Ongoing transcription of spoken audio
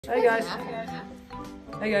Hey guys.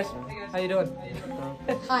 Hey guys. How you doing?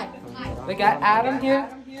 Hi. We got Adam here.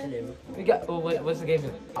 Hello. We got. Oh wait, what's the game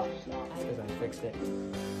doing? Oh, because I fixed it.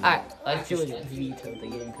 All right, let's do it. Veto the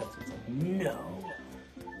game because it's like, no.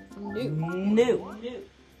 New. No.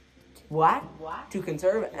 What? To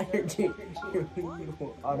conserve energy, you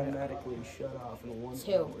will automatically shut off in 1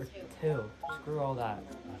 Two. hour. 2. Screw all that.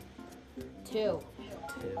 2.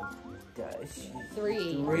 2. Dash.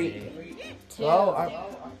 3. 3. 2.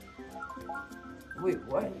 Oh, Wait,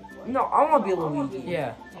 what? No, I want to be Luigi.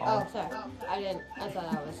 yeah. Oh, sorry. I thought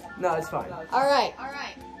I was. No, it's fine. Alright.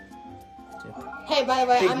 2. Hey, by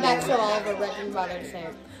the way, Big I'm man. Maxwell Oliver, Brendan Brothers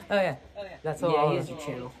here. Oh yeah. That's all. Yeah, he has your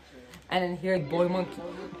channel. And then here's Boy Monkey.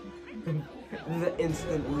 The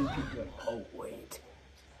instant Luigi. Oh, wait.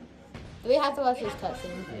 Do we have to watch this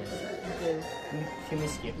cutscene? Can we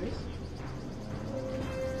skip this?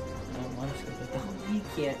 I don't want to skip it though. You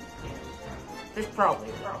can't. There's probably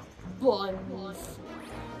a problem. Buns.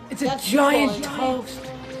 It's a That's giant fun. toast.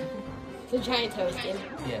 It's a giant toast, and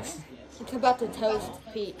Yes. it's about to toast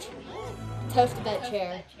Peach. Toast that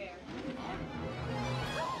chair.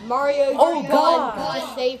 Mario, Oh, your God. gun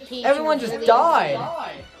to save Peach. Everyone and just really- died.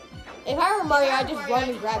 If I were Mario, I'd just run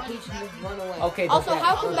and grab Peach and just run away. Okay, Also, okay.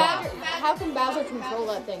 how can Bowser control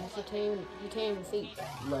that thing? You can't even see.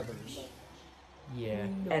 Levers. Yeah.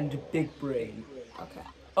 And big brain. Okay.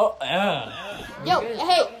 Oh yeah. Yo,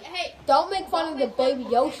 hey, don't make fun of the baby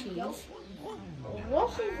Yoshis.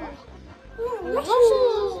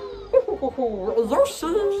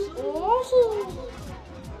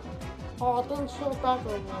 Oh, it didn't show up back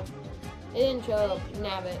over. It didn't show up.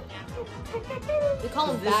 Nabbit. We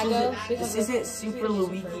call him Bago because This isn't Super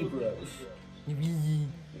Luigi Bros.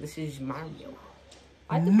 This is Mario.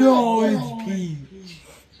 No, it's Peach.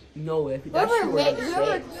 No, that's whoever your made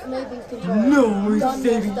these controllers No, it's done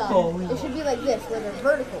saving messed up. Polly. It should be like this, where they're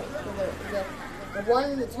vertical. Where the 1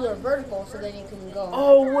 and the 2 are vertical, so then you can go.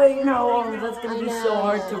 Oh wait, no, that's gonna be I so know.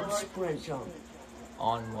 hard to sprint jump.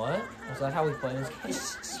 On what? Is that how we play this game?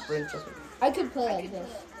 Just sprint jump. I could play like this.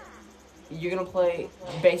 You're gonna play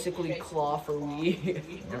basically claw for Wii.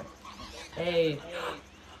 Hey,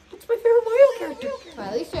 what's my favorite Mario character? Well,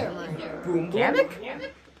 at least they're Mario. Boom Boom. Yeah.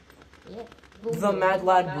 Boom, The boom. Mad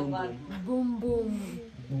Lad Boom Boom. Boom boom.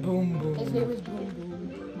 Boom boom. His name is Boom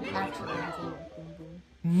Boom. Actually, his name is Boom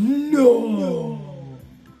Boom. No.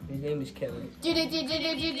 His name is Kevin.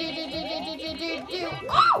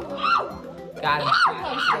 Got him.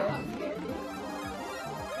 I'm scared.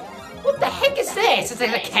 What the heck is this? Is it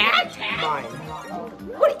a cat? Mine.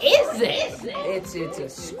 What is this? It's a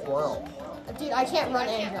squirrel. Dude, I can't run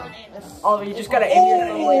and jump. That's- Oh, you just gotta aim your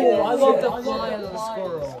phone like Oh, I this. love the fly of the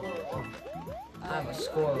squirrel. I'm a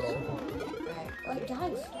squirrel. Wait,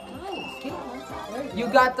 guys, get on. You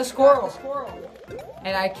got the squirrel.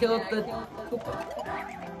 And I killed the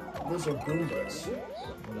Koopa. Those are Goombas.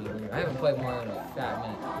 I haven't played more than a fat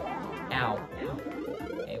minute. Ow.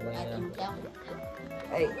 Hey, I Lena. can jump.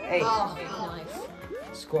 Hey, Oh,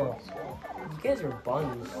 nice. Squirrel. you guys are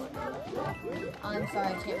buns. I'm sorry,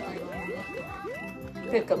 I can't play.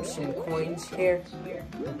 Pick up some coins here.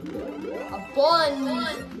 A bun.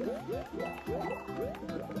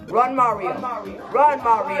 Run, Mario. Run,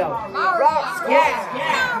 Mario. Run.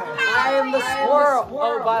 Yeah. I am the squirrel.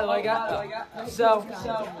 Oh, by the way, so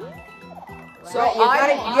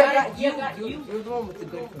You're the one with the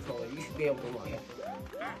good controller. You should be able to run.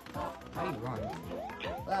 how do you run?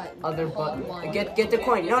 Other Hold button. one. Get the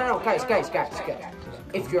coin. No, guys.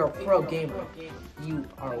 If you're a pro gamer, you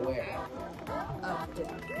are aware.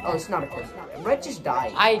 Oh, it's not a coin. Red just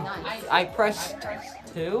died. I pressed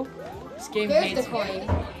 2. This game Here's hates the me.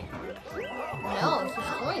 coin. No, it's just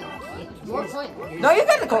coins. It's more coins. No, you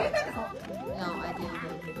got the coin. No, I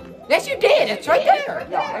didn't. Yes, you did. It's right there.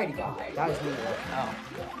 No, I already got it. That was me. Oh.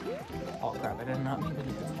 Oh crap! I did not mean to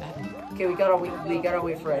do that. Okay, we gotta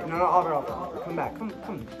wait for it. No, Oliver. Come back.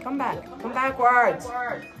 Come back. Come backwards.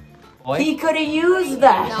 What? He could have used No,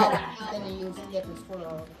 that. then you use get this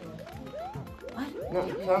squirrel.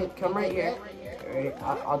 No, come right here. Alright,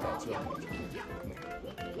 I'll get you.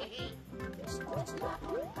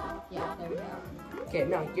 Yeah, there we go. Okay,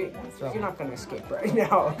 no, you're not gonna escape right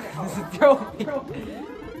now. Throw me.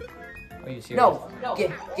 Are you serious? No,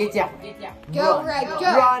 get down. Go, Run. Red,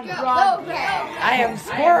 go! Run. Go, Red! I am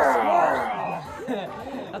squirrel.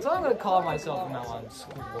 That's what I'm gonna call myself from now on.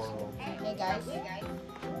 Squirrel. Hey, guys.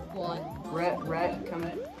 One. Red, come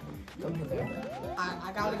hither.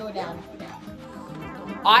 I gotta go down.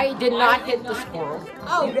 I did not hit the squirrel.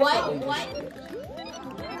 Oh, You what? definitely What?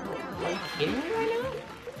 Are you kidding me right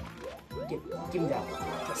now? Give me that.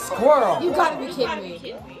 Squirrel. You gotta be kidding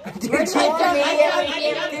me. Did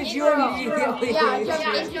Did you immediately? Yeah, I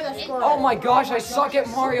jumped into the squirrel. Oh my gosh, I suck at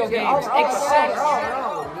Mario games. Oh, Except.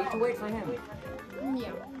 we need to wait for him.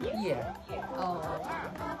 Yeah. Yeah. Oh.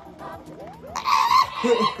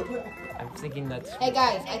 I'm thinking that's. Hey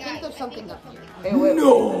guys, I think there's something up here. Hey, wait.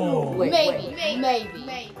 No. Wait, Maybe, wait.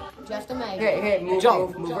 maybe. Just a maybe. Hey, move,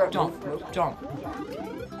 Jump, move, right, jump, move. jump.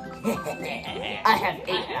 I have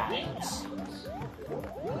 8 lives.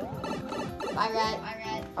 Bye, Red.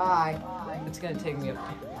 Bye. It's gonna take me a.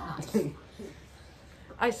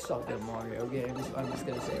 I suck at Mario games. I'm just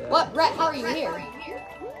gonna say that. What, Red? How are you here?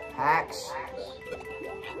 Hacks.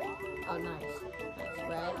 Oh, nice. Nice,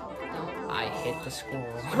 Red. No. I hit the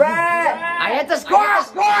squirrel. Red! I hit the squirrel.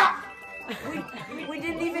 We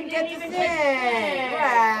didn't even get the thing. Red!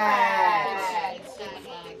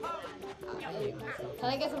 Can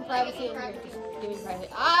I get some privacy in here? Just give me privacy.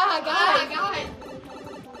 Ah, I got it.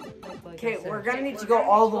 Okay, we're gonna need to go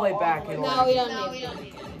all the way back. In No, order. we don't need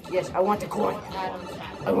it. Yes, I want the coin.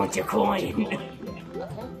 I want your coin. Okay.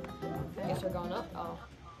 Guess we're going up. Oh.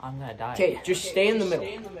 I'm gonna die. Okay, just stay in the middle.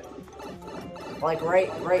 Like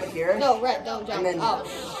right here. No, Red, don't jump. And then- Oh.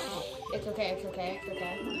 It's okay.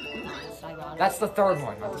 Nice, I got it. That's the third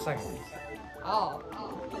one, not the second one. Oh.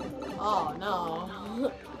 Oh, no.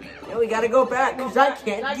 Yeah, we gotta go back because I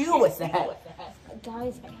can't deal with that.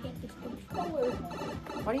 Guys, I hate this controller.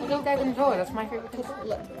 Why do you hate that controller? That's my favorite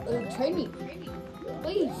controller. Look, trade me.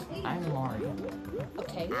 Please. I'm Mario.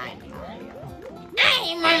 Okay.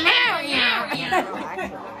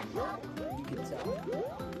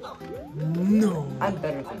 No. I'm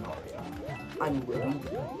better than Mario. I'm Luigi.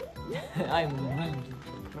 I'm Luigi.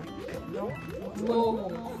 No. No.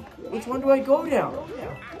 Which one do I go down?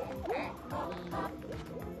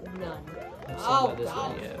 None. Oh, this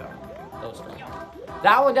one, yeah. Those two.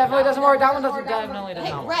 That one definitely doesn't work. That one definitely does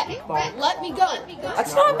Hey, not work. Red, let me go.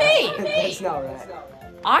 That's not me. That's not right.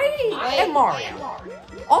 I am Mario.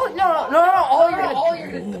 Oh no! All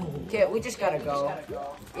you're gonna do. Okay, we just gotta go.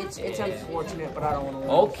 It's unfortunate, but I don't want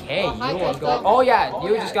to. Okay, you wanna go? Oh yeah,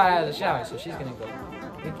 you just got out of the shower, so she's gonna go.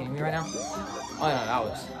 Are you kidding me right now? Oh no, that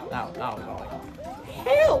was all.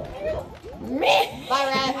 Help me. Bye,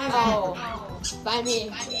 Red. Oh. Bye,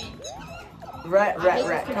 me. Rat.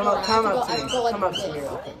 Come up to me. Go like Come up to me, this.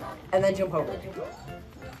 real quick. And then jump over.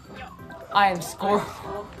 I am Squirrel.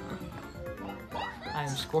 I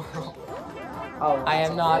am Squirrel. Oh. I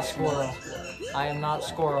am not Squirrel. I am not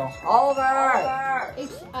Squirrel. Oliver!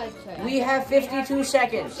 It's okay. We have 52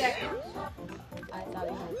 seconds. I thought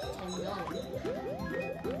we had 10 million.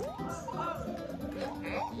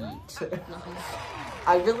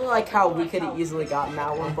 I really like how we could have easily gotten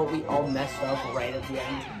that one, but we all messed up right at the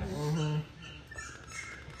end.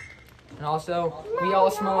 And also, we all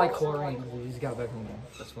smell like chlorine. We just got back from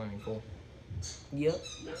the swimming pool. Yep.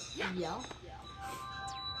 Yeah.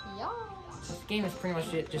 This game is pretty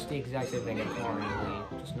much just the exact same thing as Mario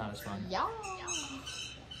Wii, just not as fun. Yeah.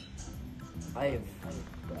 I have.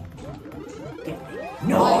 I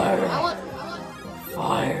want.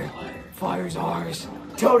 Fire! Fire's ours!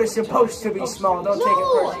 Toad is supposed to be small. Don't take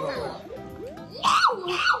it personally.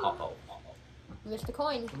 Uh-oh. Missed the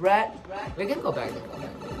coin. Rat. We can go back.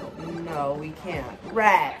 No, we can't.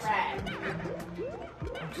 Rat.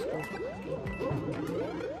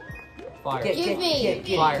 Fire. Give me.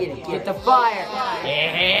 Fire. Get the fire!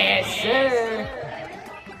 Yes, sir!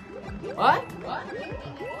 What?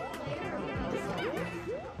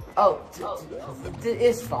 Oh,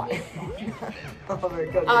 it's fine. Oliver,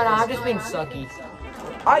 go Oh get no, this. I'm just being sucky.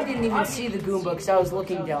 I didn't even see the Goomba because I was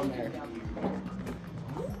looking down there.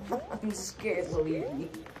 I'm scared, Luigi.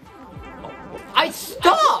 I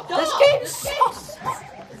stopped! This game sucks!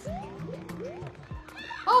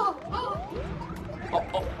 Oh.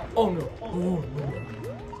 Oh no.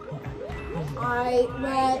 I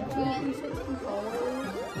read 2 controllers.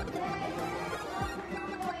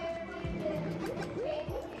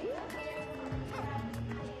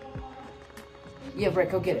 Yeah,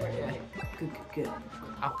 Brett, go get it. Good. Ow,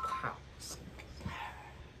 ow.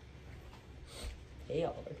 Hey,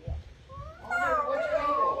 Oliver.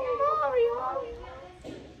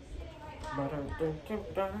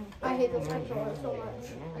 I hate this controller so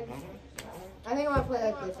much. I think I'm gonna play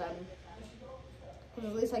like this then. Because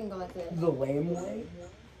at least I can go like this. The lame way?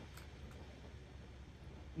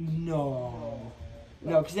 No.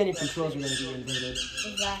 No, because then your controls are going to be inverted.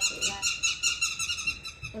 Exactly.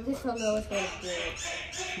 At least I'll know which way to do it.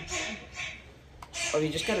 Oh, you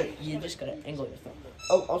just gotta angle your thumb.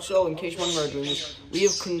 Oh, also, in case one of our doing this, we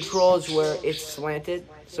have controls where it's slanted,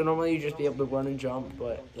 so normally you just be able to run and jump,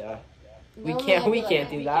 but yeah. We Normally I'd be can't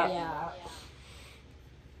do that. Yeah.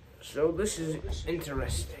 So this is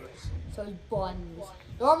interesting. So it's buns.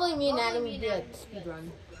 Normally me and Adam would do like speedrun.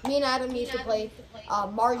 Me and Adam used to play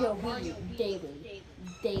Mario Wii daily.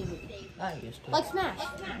 I used to. Like Smash.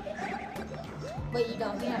 But you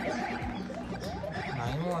don't have it. Not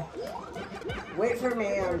anymore. Wait for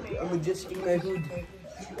me, I'm adjusting my hood.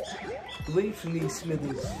 Wait for me,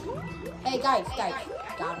 Smithers. Hey guys,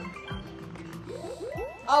 got him.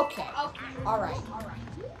 Okay. Alright.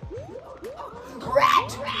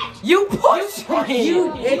 Rat! You pushed me!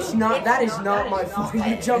 That is not my fault.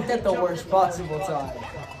 You jumped at the worst possible time.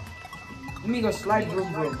 Let me go slide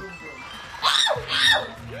broom broom.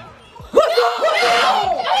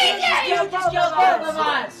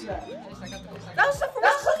 That was stuff from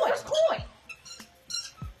my coin!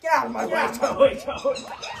 Get out of my way, Toad.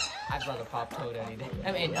 I'd rather pop Toad any day.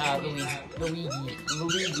 I mean,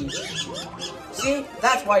 Luigi. See,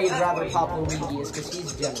 that's why you'd rather pop Luigi, is because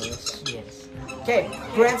he's generous. Yes. Okay,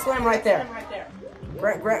 Grand Slam right there.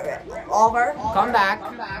 Oliver, Come back.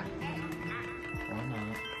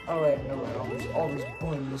 Oh wait, no, Oliver's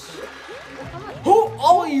buns. Who?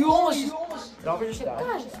 Oh, you almost. Did Oliver just die?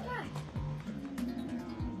 Guys,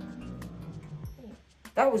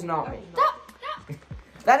 That was not me.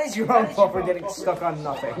 That is your own fault for getting stuck on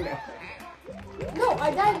nothing. no,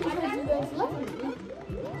 I died because you guys left me.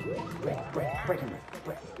 Break him.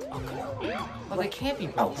 Oh, they can't be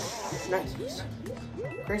Oh, broken. nice.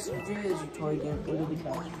 Chris, did you use your toy again? What did we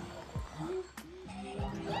catch?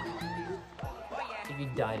 If you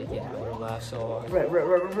died again, I would have laughed so hard.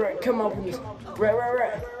 Right, come on, please.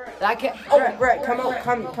 Right. I can't. Right,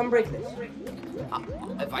 come break this.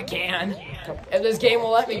 If I can. If this game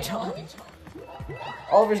will let me, John.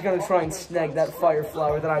 Oliver's gonna try and snag that fire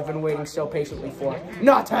flower that I've been waiting so patiently for.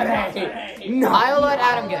 Not today! No! I'll let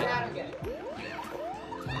Adam get it.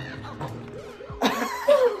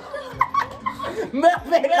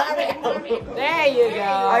 There you go.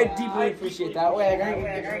 I deeply appreciate that. Wait,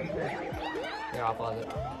 Here, I'll pause it.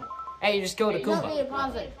 Hey, you just go to You want me Koopa. to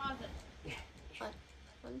pause it.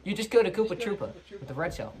 You just go to Koopa Troopa with the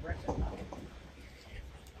red shell.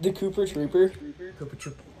 The Cooper Trooper. Koopa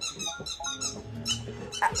Troopa.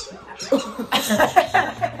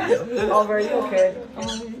 Oliver, are you okay?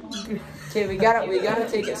 Okay, we gotta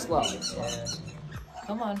take it slow. Yeah.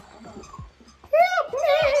 Come on.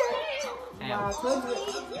 Wow, Ow.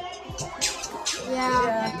 Toad's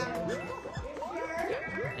yeah.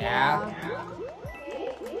 Yeah.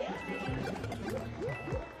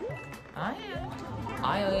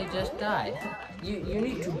 I just died. You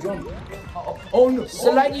need to jump. Oh no.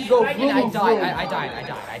 So let you go. I died.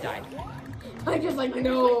 I died. I'm just like,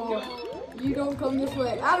 no. You don't come this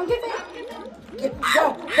way. Adam, get there.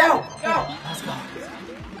 Go! Let's go.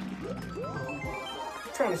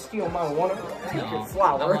 Trying to steal my one No,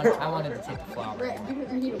 flower. I wanted to take the flower. Right, you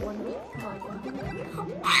didn't need it one bit.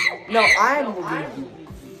 No, I'm Luigi.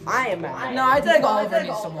 I am mad. No, I think Oliver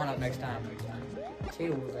needs someone up next time.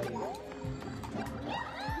 Two was that?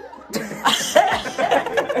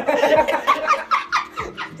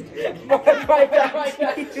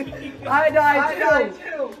 I died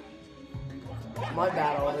too. My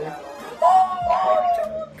bad, Oliver.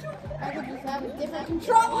 I could just have a different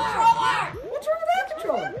controller. What's wrong with that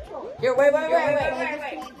controller? Here, wait.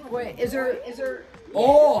 Wait, is there?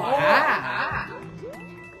 Oh, ah!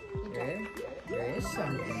 There is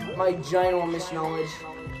something. My ginormous knowledge.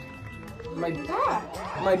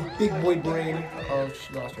 My big boy brain. Oh,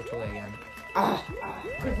 she lost her toy again.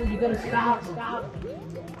 You gotta stop.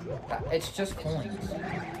 It's just coins.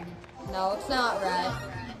 No, it's not right.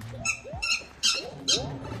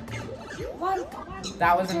 What?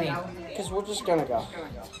 That wasn't me. Because we're just gonna go.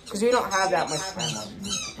 Because we don't have that much time left.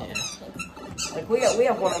 Yeah. Like, we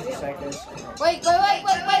have 100 seconds. Wait.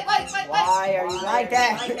 Why are you like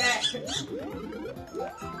that?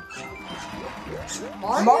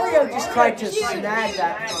 Mario just tried to snag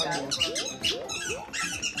that from you.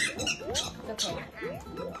 Okay.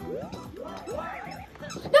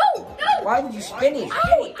 No! Why would you spin it?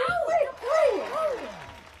 Ow!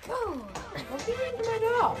 Go! Don't get into my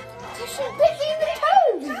dog. You should bit me in the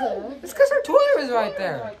toes! It's because her toy was right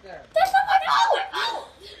there. That's not my dog!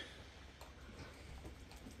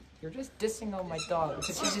 You're just dissing on my dog.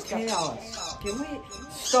 Because she's just got Chaos. Can we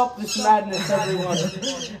stop this madness, everyone?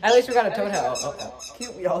 At least we got a toad head. Oh.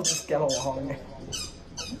 Can't we all just get along?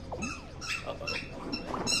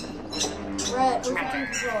 Red, we can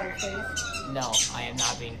controller, please. No, I am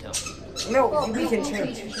not being told. No, Well, we can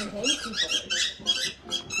change. You can change controllers.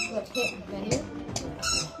 Look, hit menu.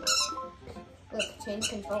 Look, change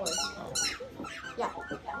controllers. Yeah.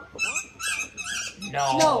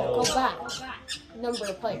 No. No, go back. Number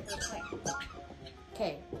of players.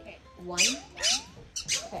 Okay. 1.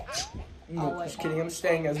 Okay. No, wait. just kidding. I'm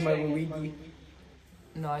staying as my Luigi.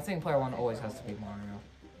 No, I think player 1 always has to be Mario.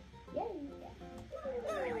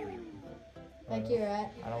 Thank you,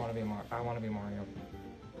 Rat. I don't want to be Mario. I want to be Mario.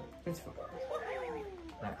 It's fine.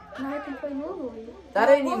 Now I can play normally. That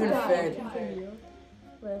ain't even Guy, fair. continue.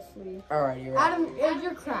 Leslie. Alright, you're right. Adam,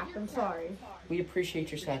 you're crap. I'm sorry. We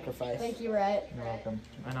appreciate your sacrifice. Thank you, Rat. You're welcome.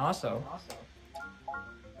 And also,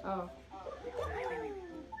 Oh,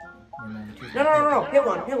 No. Hit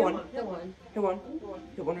one. the one.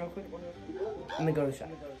 Hit one real quick. And then go to the shot.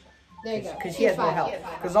 There you go. Because he has more 5. health.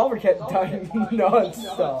 Because Oliver kept dying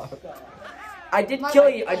non-stop. I did kill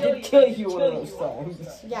you. I did kill you one of those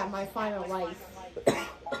times. Yeah, my final life.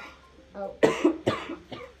 Oh.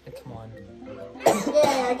 it's 1.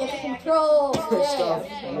 Yeah, I get to control. Stuff.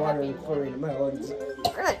 Yeah. Water pouring in my lungs.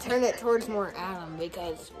 We're gonna turn it towards more Adam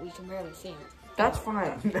because we can barely see him. That's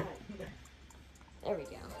fine. There we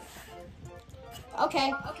go.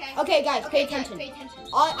 Okay, guys, pay attention.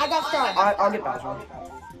 I got started. I'll get Bowser.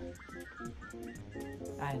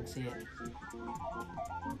 I didn't see it.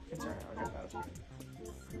 It's alright, I'll get Bowser.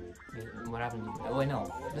 What happened? Oh, wait,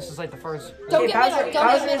 no. This is like the first. Don't Okay, get middle.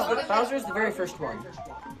 Don't get middle. Bowser's the very first one.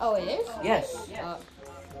 Oh, it is? Yes. Uh,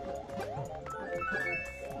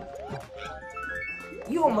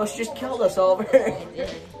 You almost just killed us, Oliver. it did.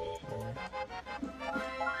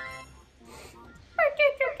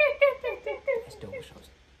 I still wish I was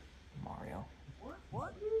Mario.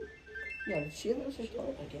 Yeah, did she lose her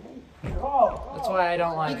toy again? That's why I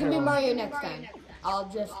don't like You can be her. Mario next time. I'll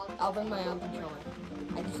bring my own controller.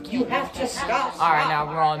 I just can't. You have to stop. Alright, now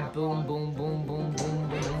we're on boom, boom, boom, boom, boom,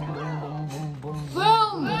 boom, boom, boom, boom, boom,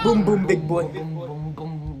 Boom! Boom, boom, big boy. boom, boom,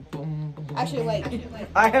 boom, boom, boom. Actually, wait.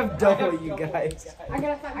 I have double you guys.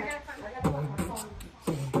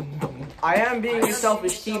 I am being a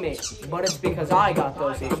selfish teammate, but it's because I got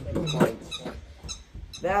those HP points.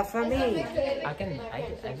 They're for me. I can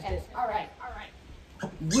just did. Alright.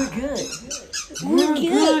 We're good. We're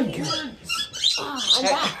good. I'm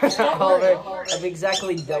back. Oliver, I'm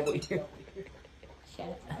exactly double you.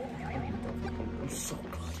 Shut I'm so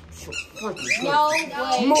good. I'm so fucking good. No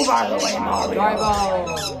way. Move out of the way, Mario. Drive on.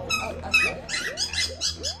 Oh, okay.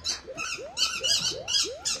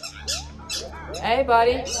 Hey,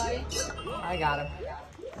 buddy. I got him.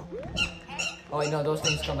 Oh wait, no, those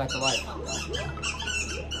things come back to life.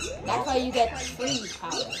 That's why you get freeze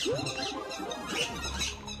power.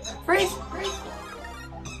 Freeze!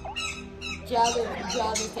 The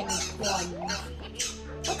other thing is one.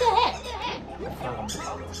 What the heck?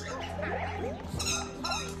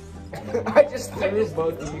 I just threw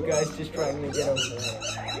both of you guys just trying to get over there.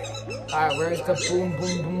 Alright, where's the boom,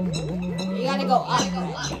 boom, boom, boom, boom, boom? You gotta go up.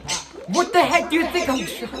 What the heck do you think I'm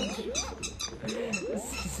trying to do?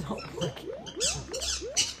 This is not working.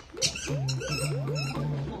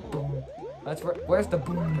 That's where's the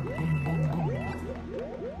boom, boom, boom, boom?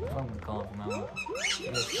 I'm gonna call him from now on.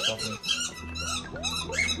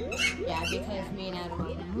 Yeah, because me and Adam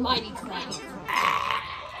are mighty crap.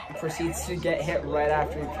 Proceeds to get hit right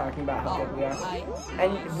after you're talking about how good we are.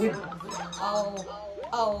 And we...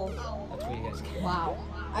 Oh. That's what you guys get. Wow.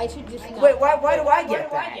 I should just not. Wait, why do I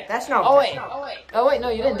get that? That's not Oh fair. wait. Oh wait, no,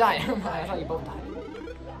 you didn't die. Never mind. I thought you both died.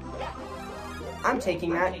 I'm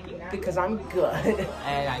taking that because I'm good.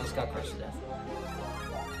 And I just got crushed to death.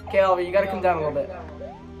 Okay, Oliver, you gotta come down a little bit.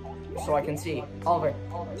 So I can see. Oliver.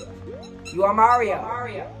 You are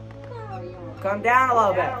Mario. Come down a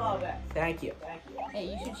little bit. Thank you. Hey,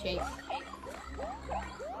 you should shake.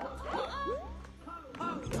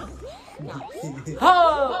 Nice.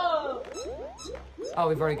 Oh! Oh,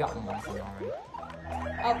 we've already gotten one from already.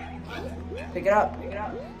 Oh. Pick it up.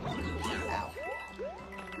 Ow.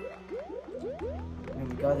 And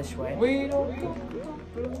we go this way. We don't.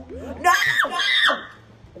 No!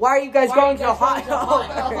 Why are you guys going so high?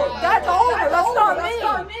 That's Oliver. That's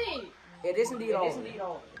not me. It is indeed Oliver.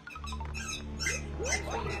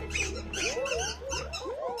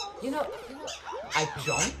 You know, I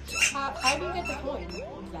jumped. How do you get the coin?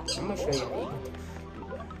 I'm gonna show you.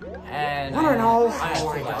 And I don't know. I have 2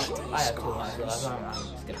 lives. I have 2 lives left. I'm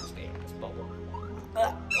just gonna stay in this bubble.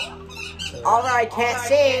 Oliver, I can't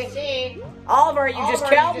see. Oliver, you just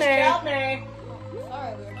killed me.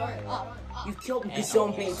 Sorry, we were going up. You've killed me so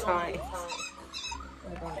many times.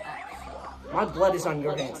 We were going up. My blood is on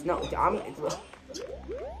your hands. No, I'm...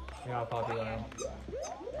 You're not popular.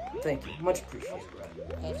 Thank you. Much appreciated.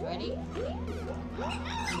 Okay, it's ready?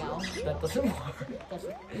 No, That doesn't work.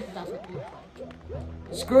 doesn't look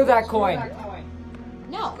like. Screw that coin.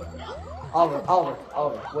 No. Oliver.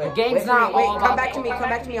 Wait. The game's wait, not wait, all come about back to me,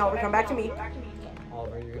 Oliver, come back to me.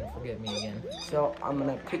 Oliver, you're gonna forget me again. So I'm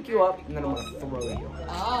gonna pick you up and then I'm gonna throw you.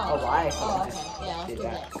 Oh. I Oh, thought okay. just Yeah, let's did do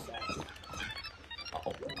that. this.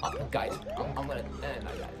 Guys, I'm gonna.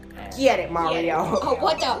 Get it, Mario. Oh,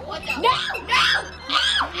 what the? No!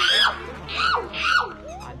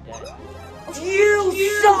 I'm dead. You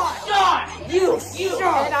suck! You suck!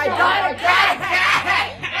 And I died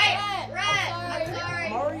I'm sorry.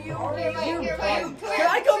 Mario, You're right. Can I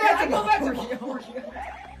go back to Mario?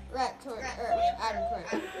 Adam,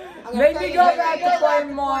 correct. I'm gonna Make throw me you go here. back to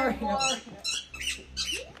playing Mario.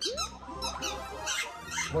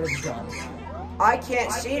 What have you done? I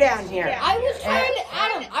can't see down here. I was trying to,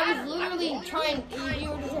 Adam, I was literally trying, if you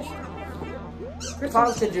were to just, If I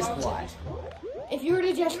was to just what? if you were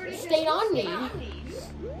to just stay on me.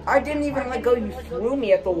 I didn't even let go. You threw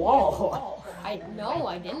me at the wall. I didn't.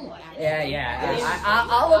 Actually. Yeah.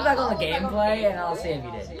 I'll look back on the gameplay and I'll see if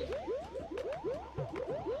you did.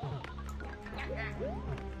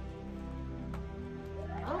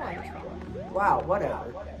 I don't want to. Wow,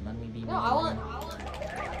 whatever. Let me be. No, I want.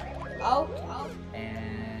 Oh,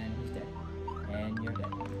 And he's dead. And you're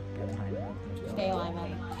dead. You're behind him. stay alive,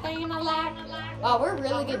 Adam. Staying alive. Oh, we're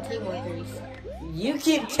really good team workers. You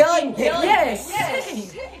keep killing me. Yes.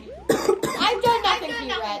 I've done nothing to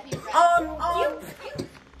you, Rhett. You.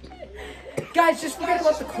 Guys, just forget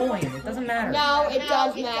about the coin. It doesn't matter. No, it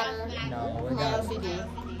does matter. No, it My doesn't. LCD.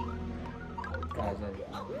 Guys,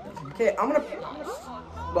 Okay, I'm gonna.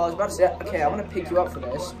 Well, I was about to say, okay, I'm gonna pick you up for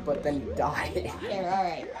this, but then you die. There,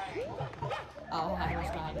 alright. Oh, I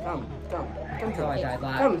almost died. Come Oh, I died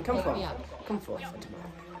live. Come Pick forth. me up. Come forth.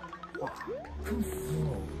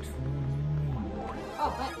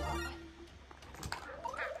 Oh, but.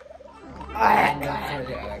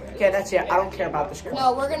 Okay, that's it. I don't care about the score.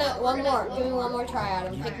 No, we're gonna, one more. Give me one more try,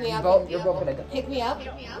 Adam. Pick me up. You're both gonna go. Pick me up.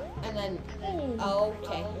 And then. Oh,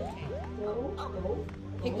 okay.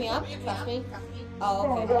 Pick me up. Trust me.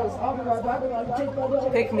 Oh,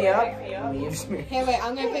 okay. Pick me up. Leaves me. Hey, wait.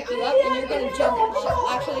 I'm gonna pick you up, and you're gonna jump.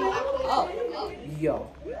 Actually. Oh. Yo.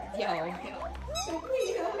 Yo. Nice.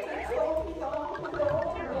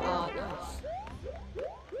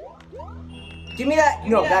 Give me that.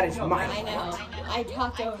 No, that is I mine. know. I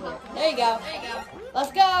talked over it. There you go.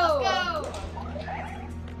 Let's go.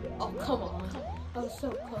 Oh, come on. I was so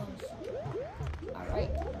close. Alright.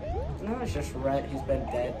 No, it's just Rhett. He's been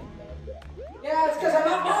dead. Yeah, it's because I'm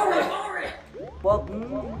not Mario. Well,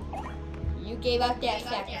 You gave up that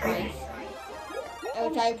sacrifice.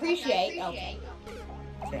 Which I appreciate. Okay.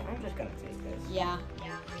 okay, I'm just gonna take this. Yeah.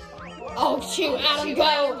 Oh shoot, Adam,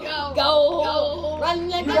 go! Run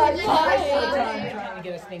like a Trying lion! to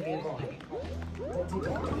get a stinking coin.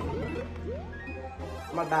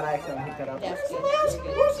 My bad, I accidentally picked that up. That's good.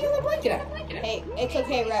 Where's the other blanket at? Hey, it's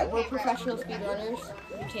okay, Rhett. We're professional speedrunners.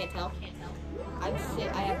 You can't tell. I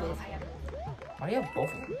have both. Why do you have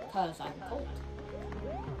both of them? Because I'm cold.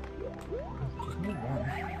 Just need one.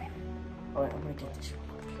 Alright, I'm gonna get this.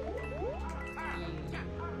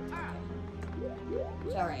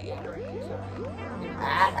 It's alright. It's alright.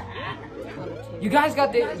 You guys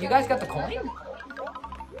got the coin?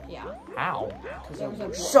 Yeah. How? There was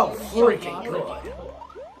a So freaking good.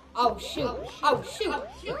 Oh shoot! Oh shoot!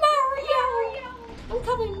 Mario! I'm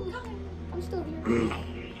coming! I'm still here.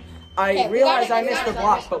 I Okay, we realized gotta- I missed the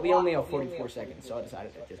block, but we only have 44 seconds, so I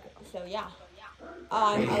decided to just go. So yeah.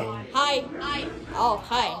 Hi. Oh,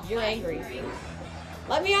 hi. You're angry.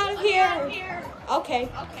 Let me out of here. Okay.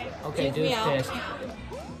 Okay, Take me dude's out. pissed. I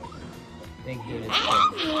think dude is pissed.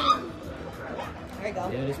 Ah! There you go.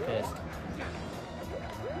 Dude is pissed.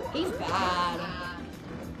 He's bad.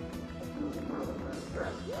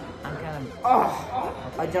 I'm kind of. Oh,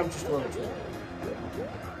 I jumped just a little too.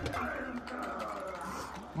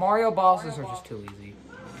 Mario bosses are just too easy.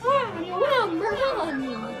 Run! You just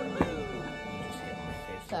hit my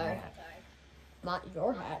face. with Sorry. that. Not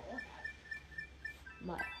your hat.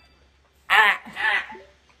 My.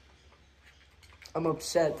 I'm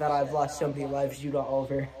upset that I've lost so many lives due to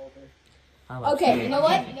Oliver. I'm Okay, you know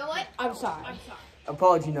what? I'm sorry.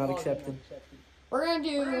 Apology not accepted. We're gonna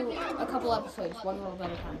do a couple episodes, one little bit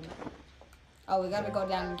at a time. Oh, we gotta go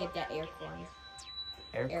down and get that air corn.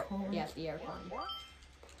 Air Yes, the air corn.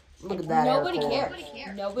 Look at that. Nobody air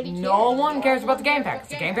cares. Nobody cares. No one cares about the game pack.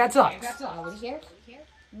 The game pad sucks. Nobody cares?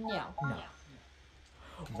 No. No.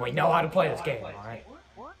 We know how to play this game, alright?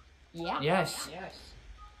 Yeah. Yes.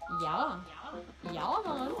 Yeah.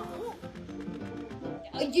 Yeah.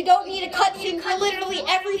 You don't need a cutscene for literally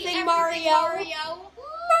everything, Mario.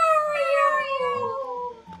 Mario.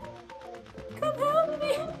 Come help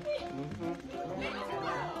me.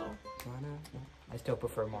 still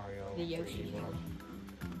prefer Mario. The Yoshi.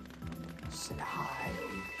 Slide.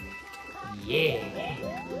 Yeah.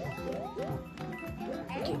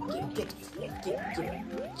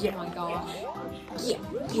 Oh my gosh.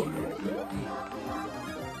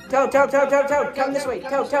 Toad, come this way.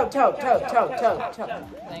 Toad.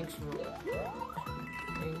 Thanks for.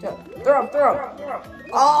 Toad. Throw him.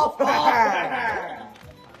 Oh,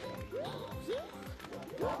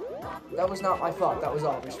 that was not my fault. That was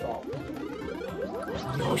Oliver's fault.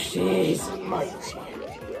 Yoshi's. My Yoshi.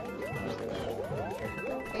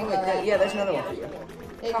 Here you Oh, go, Red. yeah, there's another one for you.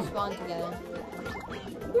 They just spawn together.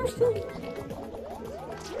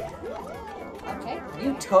 Okay.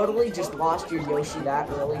 You totally just lost your Yoshi that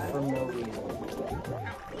early for no reason.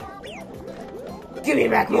 Give me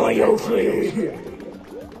back my Yoshi!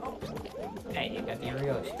 Hey, you got the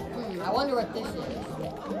Yoshi. I wonder what this is.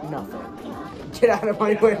 Nothing. Get out of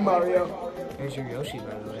my way, Mario. Here's your Yoshi,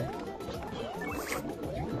 by the way.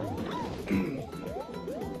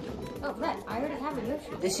 Oh, Red, I already have a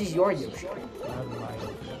Yoshi. This is your Yoshi. I have my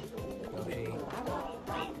Yoshi.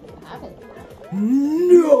 I have it.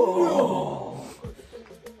 No!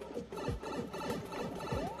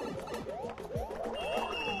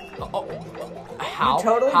 How? You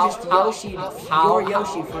totally how, just how, Yoshi how, your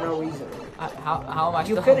Yoshi for no reason. How am I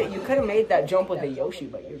You still? could have made that jump with a Yoshi,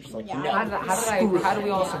 but you're just like, no. How do we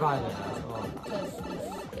all survive this?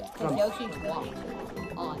 Because Yoshi's walked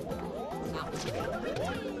on the mountain.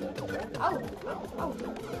 Oh.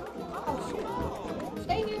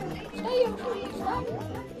 Stay here. Stay, Yoshi. Stay.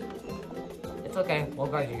 It's okay. We'll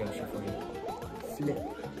guard your Yoshi for you. Flip.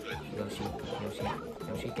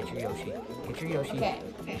 Yoshi, get your Yoshi. Get your Yoshi. Okay.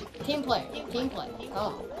 Team play. Come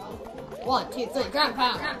on. 1, 2, 3. Ground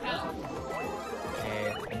pound.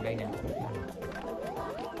 Okay, I'm ready now.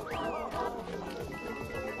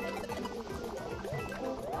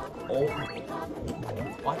 Oh.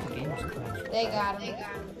 Watch the game. They got him.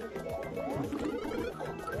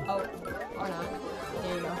 Oh, or not.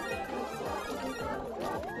 There you go.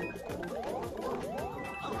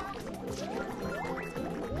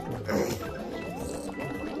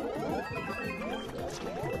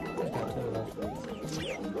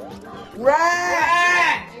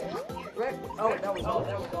 Rat! Oh, that was all.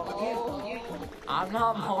 I'm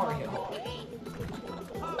not Mario.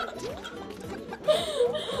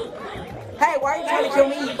 Hey, why are you trying to kill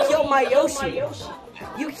me? You killed my Yoshi.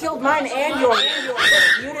 You killed mine and yours.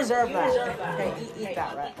 You deserve that. Hey, eat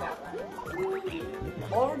that, rat.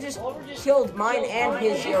 Oliver just killed mine and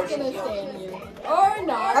his He's Yoshi. gonna stay in here. Or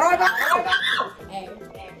not. How do I back? Hey.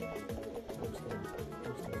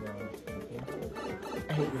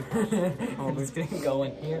 Oh, this didn't go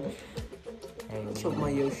in here. Hey, Killed my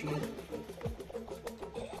Yoshi.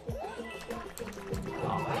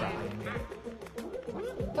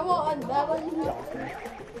 Come on, that one.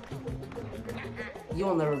 You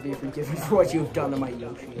will never be forgiven for what you have done to my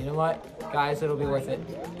Yoshi. You know what, guys? It'll be worth it.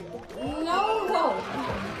 No.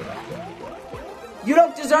 You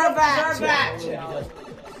don't deserve that!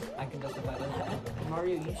 I can justify that.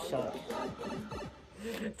 Mario, you suck.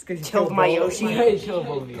 It's because you Killed my Yoshi. You killed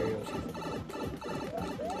both of your Yoshi.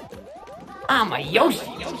 I'm a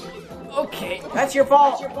Yoshi. Okay. That's your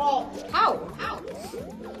fault. How?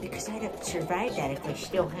 Because I'd have survived that if I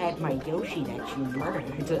still had my Yoshi that you murdered.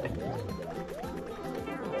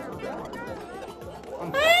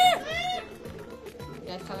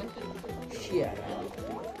 That's coming. Shit.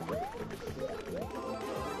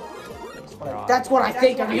 That's what I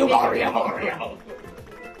think of you, Mario.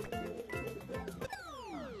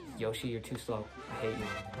 Yoshi, you're too slow. I hate you.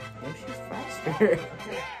 Yoshi's faster.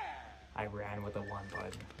 I ran with a 1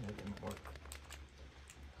 button. It didn't work.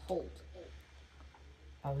 Hold.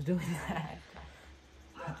 I was doing that.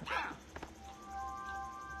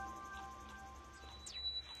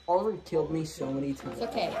 Oliver killed me so many times.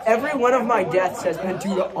 It's okay. Every one of my deaths has been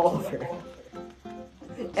due to Oliver.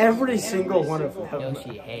 Every single one of them.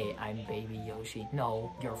 Yoshi, hey, I'm baby Yoshi.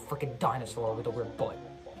 No, you're a freaking dinosaur with a weird butt.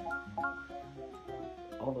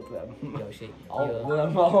 All of them. Yoshi, All you- of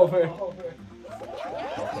them, Oliver. Okay.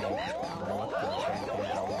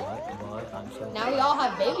 What? I'm so. Now we all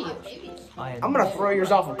have baby Yoshi. I'm gonna throw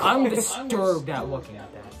yours off a cliff. I'm disturbed at looking at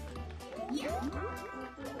that.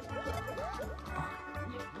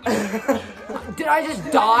 Did I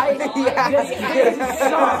just die? Yeah.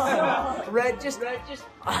 Red just. Oh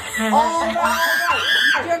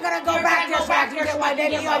no! You're gonna go back there so I can get my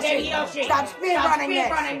baby Yoshi. Stop speed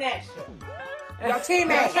running this. Your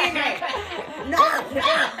teammate. No.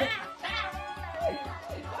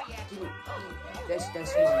 That's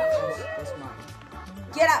mine.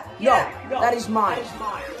 Get up. No, that is mine.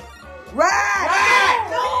 Red!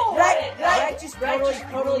 Rat just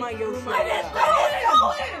totally my Yoshi.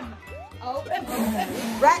 Oh.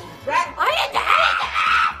 Rat.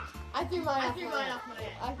 I threw mine off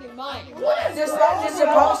mine. What is this? That is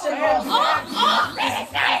supposed to have. I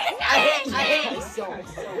hate you so much.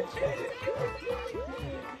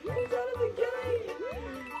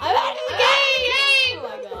 I'm out of the game! Oh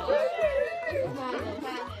my gosh.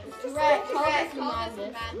 This is madness. Rat, call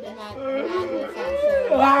this madness. Madness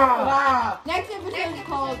episode. Wow. Next episode is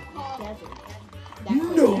called Desert.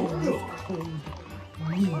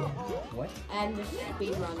 What? And the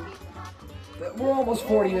speed run. We're almost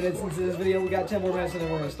 40 minutes into this video. We got 10 more minutes and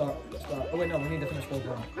then we're gonna stop. Oh wait, no, we need to finish World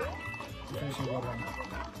 1. We're finishing World 1.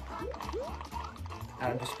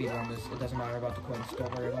 Adam, just speed run this. It doesn't matter about the coins.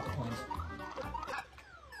 Don't worry about the coins.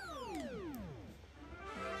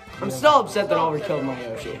 I'm still upset that Oliver killed my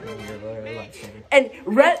Yoshi. And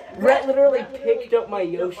Rhett literally picked up my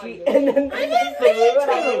Yoshi and then threw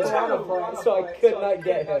it on the ground so I could not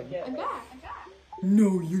get him. I'm back.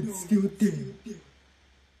 No, you're still dead.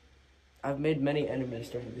 I've made many enemies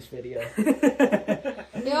during this video. You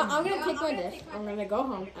know, I'm gonna take my disc, I'm gonna go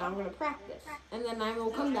home, and I'm gonna practice. And then I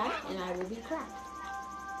will come back, and I will be cracked.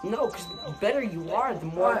 No, because the better you are, the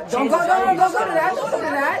more Don't go to that. Don't go to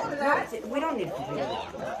that. We don't need to do that.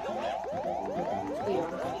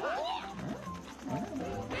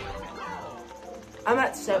 I'm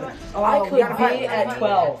at 7. Oh, I we could gotta be fight. at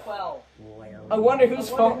 12. I wonder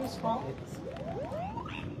whose fault.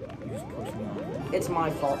 It's my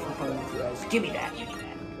fault for playing with you guys. Give me that.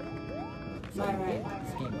 This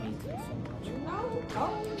game hates us so much.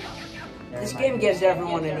 This game gives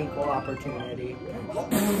everyone an equal opportunity.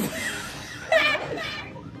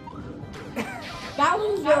 That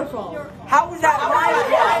was your fault. How was that my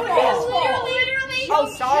fault? Literally. Oh,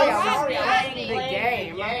 sorry, I was playing the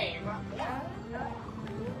game.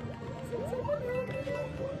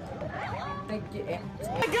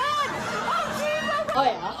 Oh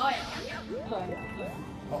yeah.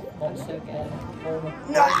 I'm so good.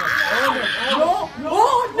 No!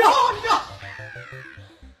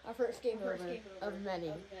 Our first game over of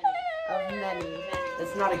many.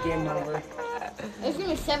 It's not a game over. There's gonna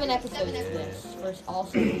be 7 episodes of this for all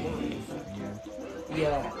 7 ones.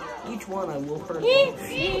 Yeah, each one I will hurt.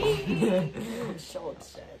 I'm so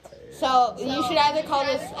upset. So you should either call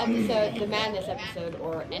this episode the Madness episode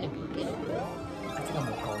or Enemies. I think I'm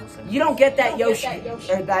gonna call this. You don't get that Yoshi,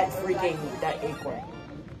 or that acorn.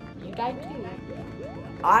 You died too.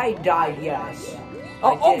 I died, yes.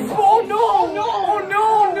 Oh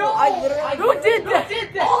no! I literally. Who did that?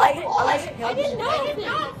 I didn't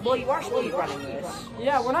know. Well, you are speed running this.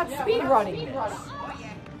 Yeah, we're not speed running this. You have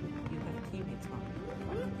teammates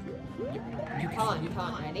on. Come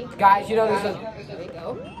on, ready? Guys, you know there's a. There we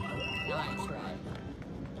go. Nice, right.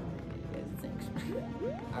 Thanks.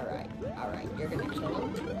 Alright, you're gonna kill him.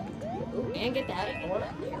 Ooh, and get that, or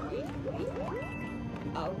carry.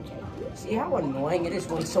 Okay. See how annoying it is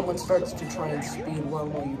when someone starts to try and speed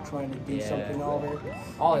run while you're trying to do something over?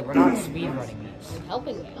 Ollie, we're not speed running this. You're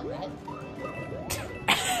helping me on that.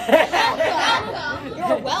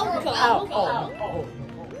 You're welcome.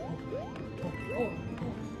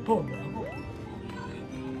 Oh.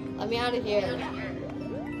 Let me out of here.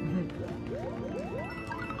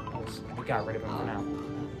 We got rid of him for now.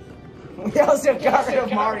 We also got rid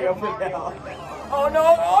of Mario for now. Oh no!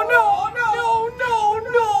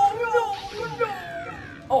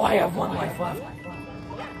 Oh, I have 1 life left.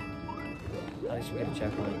 At least we get a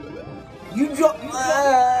checkpoint. You dropped Mario!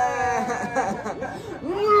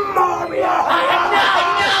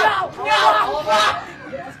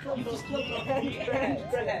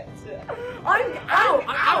 I'm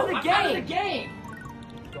out of the game.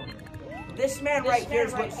 This man right here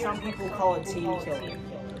is what some people call a team killer.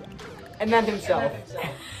 And then himself.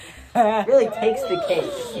 Really takes the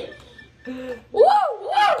cake. Woo!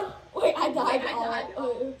 Wait, I died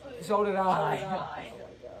all. So did I. Oh my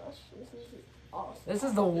gosh, this is awesome. This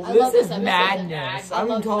is love this episode. madness. I I'm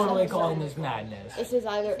love this totally episode. calling this madness. This is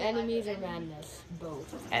either Enemies or Madness.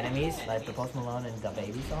 Both. Enemies, like the Post Malone and the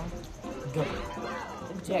Baby song.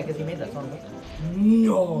 Yeah, because he made that song.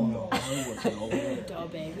 No. Duh,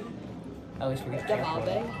 baby. Oh, At least we get Duh, checkpoint.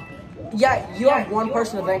 baby. Yeah, you have one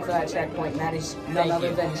person to thank for that checkpoint, and that is none Thank other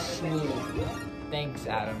you. than Shmee. Thanks,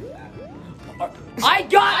 Adam. I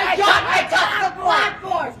got the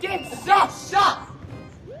platform! This game sucks!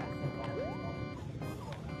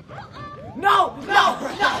 No!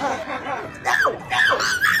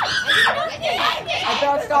 I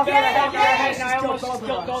bounced off in the head, and I just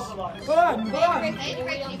killed both of us.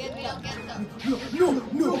 No!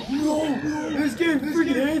 This game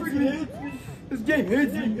freaking hates me! This game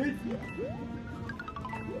hates me!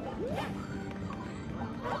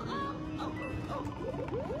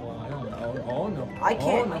 Oh, I don't know. Oh no. I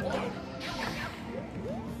can't. Oh, no.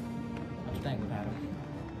 I'm staying with Adam.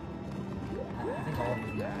 I think all of them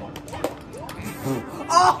are mad.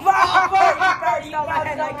 Oh, you got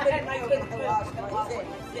it. I couldn't. I lost my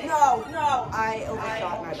thing. No. I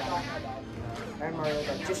overshot my bad. And Mario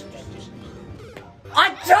got just.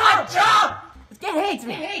 It hates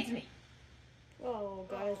me. Oh,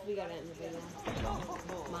 guys, we gotta end the video.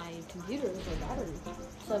 My computer is a battery,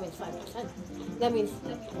 so that means 5%. That means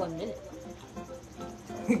 1 minute.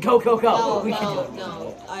 Go. No, We can do it.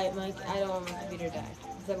 no. I don't want my computer to die.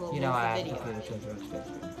 Then we'll You know lose I the have video. computer children.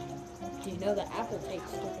 Do you know that Apple takes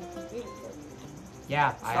different computers? Yeah,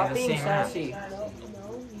 I Stop have the being same Mac. sassy. No,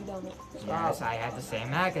 you don't. Yes, I had the same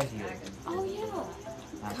Mac as you. Oh, yeah.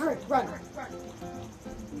 That's- Kurt, run.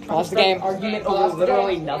 Lost the game. Argument Lost over the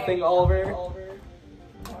literally game. nothing, Oliver.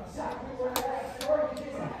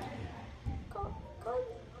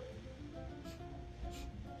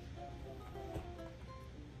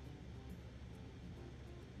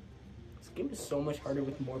 This game is so much harder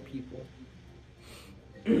with more people.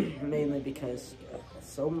 Mainly because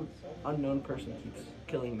some unknown person keeps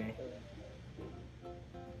killing me.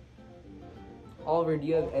 Oliver, do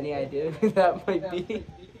you have any idea who that might be?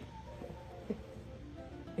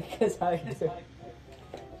 Because I do.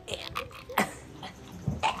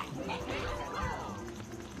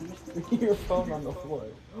 Your phone on the floor.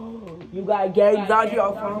 You got games on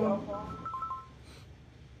your phone?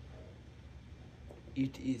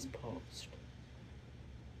 It is paused.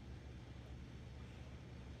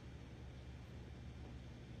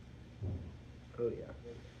 Oh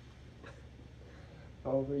yeah.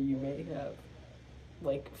 However, you may have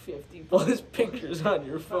like 50 plus pictures on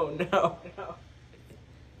your phone now.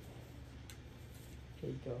 Here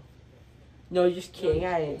you go. No, just kidding.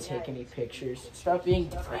 I didn't take any pictures. Stop being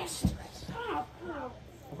depressed.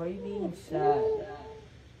 Why are you being sad?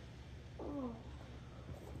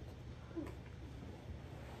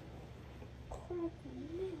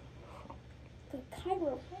 The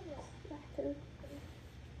chiropractor.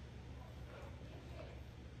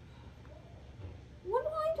 What do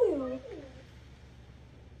I do?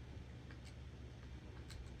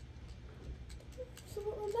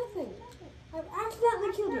 Absolutely nothing. I've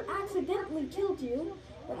accidentally killed you.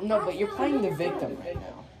 No, but you're playing the victim right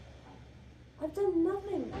now. I've done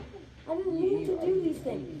nothing. I didn't mean to do these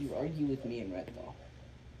things. You argue with me and Red Ball.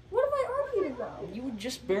 What have I argued about? You would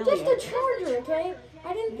just barely. Just a charger, okay?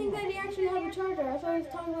 I didn't think that he actually had a charger. I thought he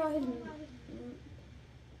was talking about his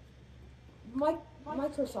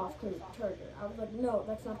Microsoft charger. I was like, no,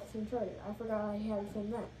 that's not the same charger. I forgot I had the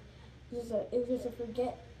same Mac. It was just a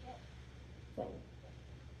forget thing.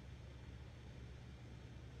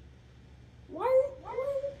 Why? Finally.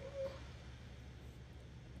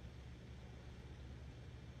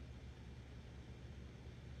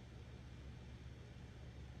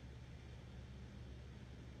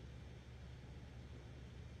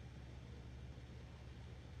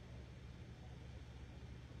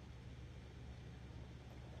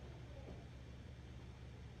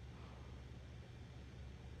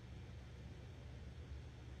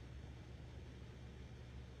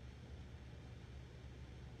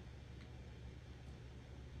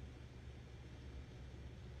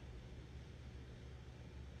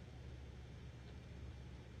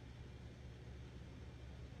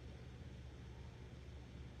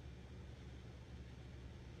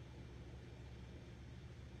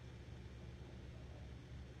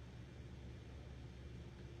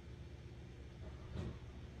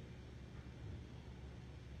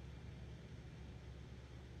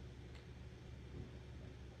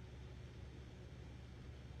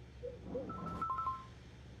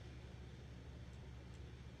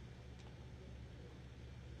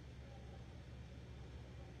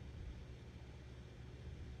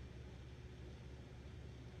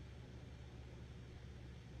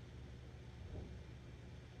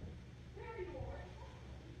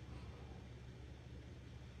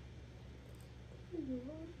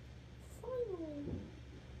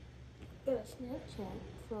 Got a Snapchat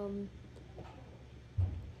from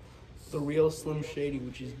The real Slim Shady,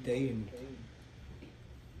 which is Dane.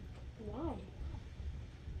 why?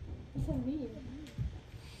 What's that mean?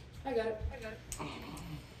 I got it.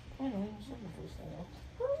 Hurry!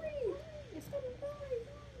 It's gonna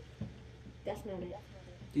die. That's not it.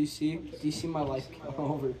 Do you see my life come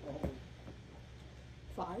over?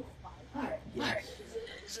 5. Yes.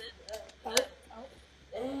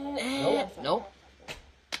 Nope.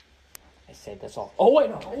 I said that's all. Oh wait,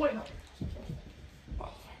 no. Oliver,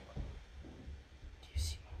 do you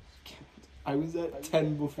see my count? I was at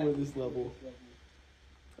 10 before this level.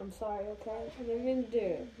 I'm sorry, okay? I didn't mean to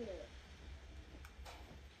do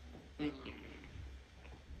it.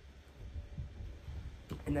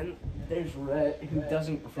 And then there's Rhett, who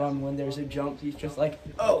doesn't run when there's a jump. He's just like,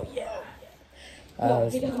 oh yeah. No,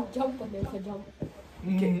 he doesn't jump when there's a jump.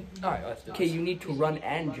 Okay, Alright, let's do okay, this. you need to run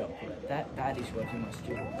and jump. That is what you must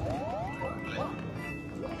do.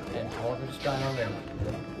 And Oliver just got over there.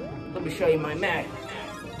 Let me show you my mag.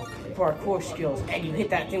 Parkour skills. And you hit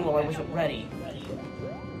that thing while I wasn't ready.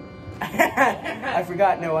 I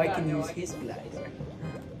forgot. No, I can use his blazer.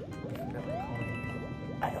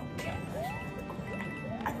 I don't care.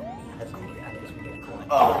 I don't need the coin.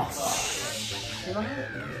 Oh.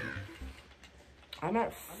 I'm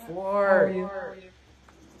at 4.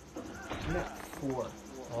 I'm at 4.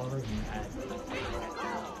 Oliver, you mad.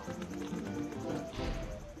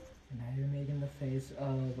 Now you're making the face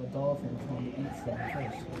of a dolphin trying to eat some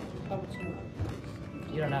fish.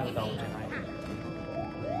 You don't have a dolphin, right?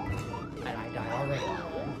 And I die already.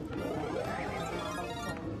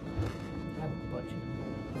 I butt you.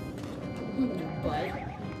 But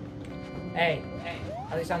Hey,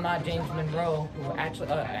 at least I'm not James Monroe, who actually.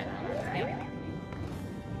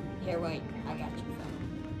 here, wait, I got you.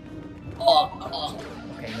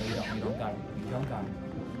 Okay, no, you don't. You don't got him. You don't got him.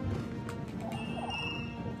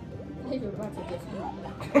 You're about to get me.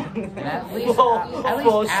 And at least, Full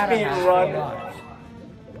Adam speed has run. 3 lives.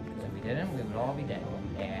 Because if we didn't, we would all be dead.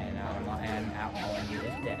 And all I need is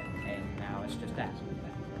dead. And now it's just that.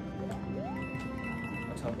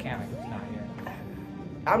 Let's hope Kamika's not here.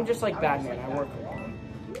 I'm just like Batman. I work alone.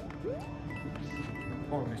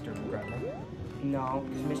 Poor Mr. Incredible. No,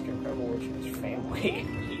 because Mr. Incredible works with his family.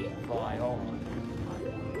 Fly on.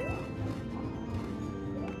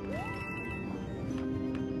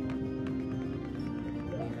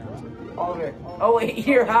 Oliver. Oh wait,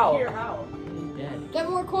 here how? He's dead. Get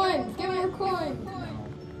more coins! Get more coins! No.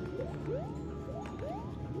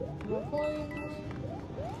 More coins.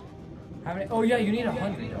 How many? Oh yeah, you need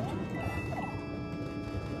 100, don't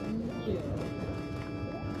you?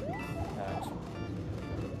 That's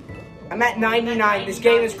I'm at 99. This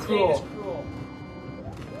game is cruel.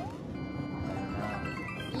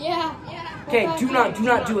 Yeah. Okay, do not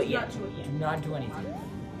do it yet. Do not do anything.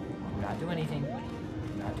 Do not do anything. Do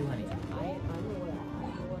not do anything.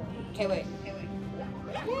 Okay, wait.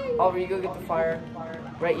 Oliver, you go get the fire.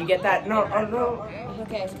 Right, you get that? No, oh no.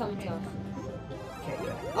 Okay, it's coming to us. Okay,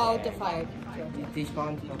 good. Oh, they're fired.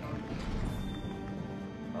 Despawned. Okay.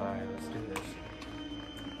 Alright, let's do this.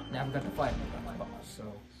 Now we've got the fight boss, so.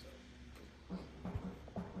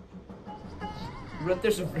 But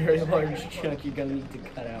there's a very large chunk you're gonna need to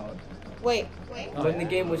cut out. Wait, When the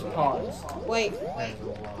game was paused. wait. There's a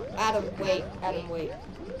lot. Adam, wait. Adam, wait.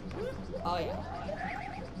 Oh, yeah.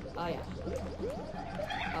 Oh, yeah.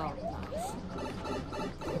 Oh, nice.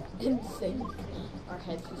 Insane. Our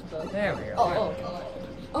heads just both. There we go. Oh.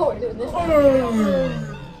 Oh, we're doing this.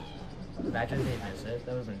 Imagine they missed it.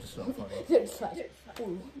 That would have been just so funny. They're just like,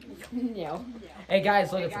 ooh. No. Hey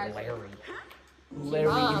guys, look, it's Larry.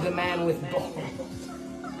 Larry, the man with balls.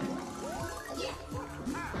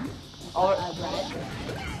 Red.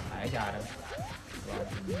 I got him.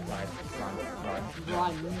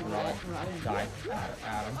 Run. Run. Die.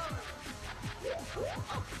 Adam.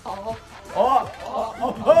 Oh. Oh!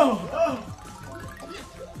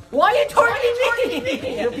 Why are you targeting me?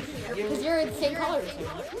 Because you're in the same color as him.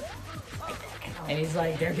 And he's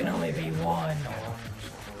like, there can only be one.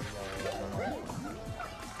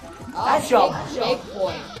 That's your Big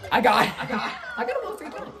boy. I got him all 3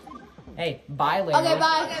 times. Hey, bye, Larry. Okay,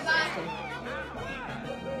 bye.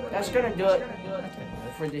 That's gonna do it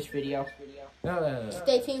for this video.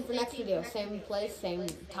 Stay tuned for next video. Same place, same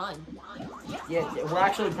time. Yeah, we're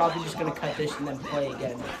actually probably just gonna cut this and then play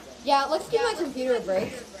again. Yeah, let's give my computer a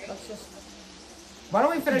break. Let's just... Why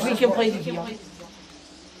don't we finish We this? can play the video.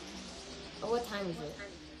 Oh, what time is it?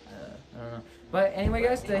 I don't know. But anyway,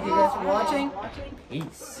 guys, thank you guys for watching.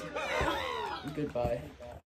 Peace. Goodbye.